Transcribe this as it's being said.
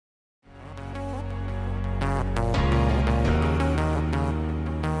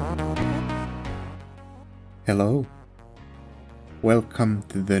Hello. Welcome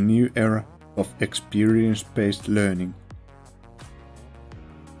to the new era of experience-based learning.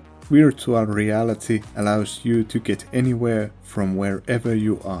 Virtual reality allows you to get anywhere from wherever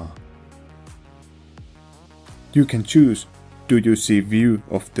you are. You can choose, do you see view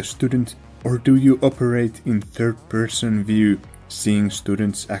of the student or do you operate in third-person view, seeing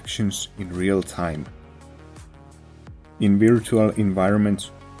students' actions in real time? In virtual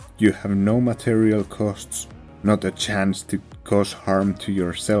environments, you have no material costs, not a chance to cause harm to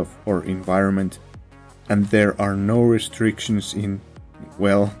yourself or environment, and there are no restrictions in,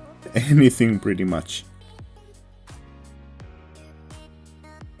 well, anything pretty much.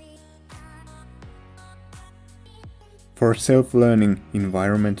 For self-learning,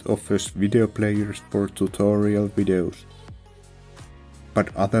 environment offers video players for tutorial videos.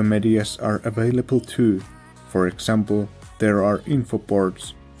 But other medias are available too. For example, there are info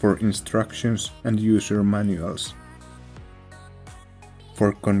boards for instructions and user manuals.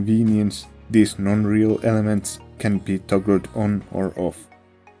 For convenience, these non-real elements can be toggled on or off.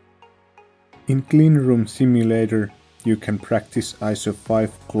 In Cleanroom Simulator, you can practice ISO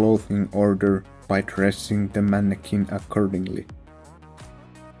 5 clothing order by dressing the mannequin accordingly.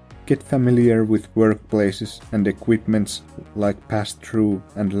 Get familiar with workplaces and equipments like pass-through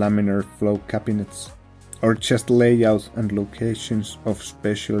and laminar flow cabinets, or just layout and locations of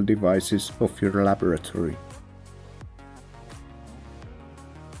special devices of your laboratory.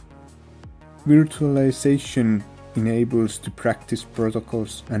 Virtualization enables to practice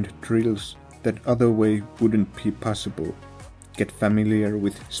protocols and drills that otherwise wouldn't be possible. Get familiar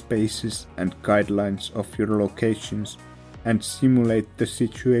with spaces and guidelines of your locations and simulate the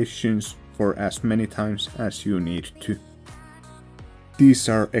situations for as many times as you need to. These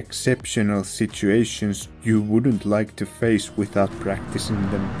are exceptional situations you wouldn't like to face without practicing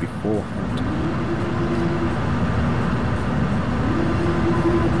them beforehand.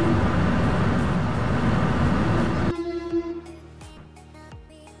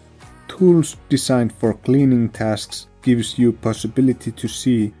 Tools designed for cleaning tasks gives you possibility to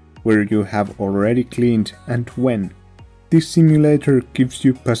see where you have already cleaned and when. This simulator gives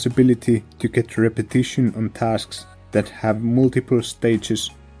you possibility to get repetition on tasks that have multiple stages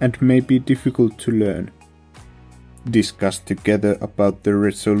and may be difficult to learn. Discuss together about the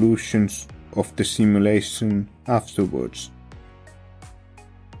resolutions of the simulation afterwards.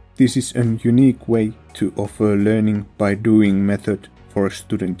 This is a unique way to offer learning by doing method for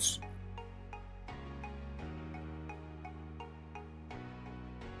students.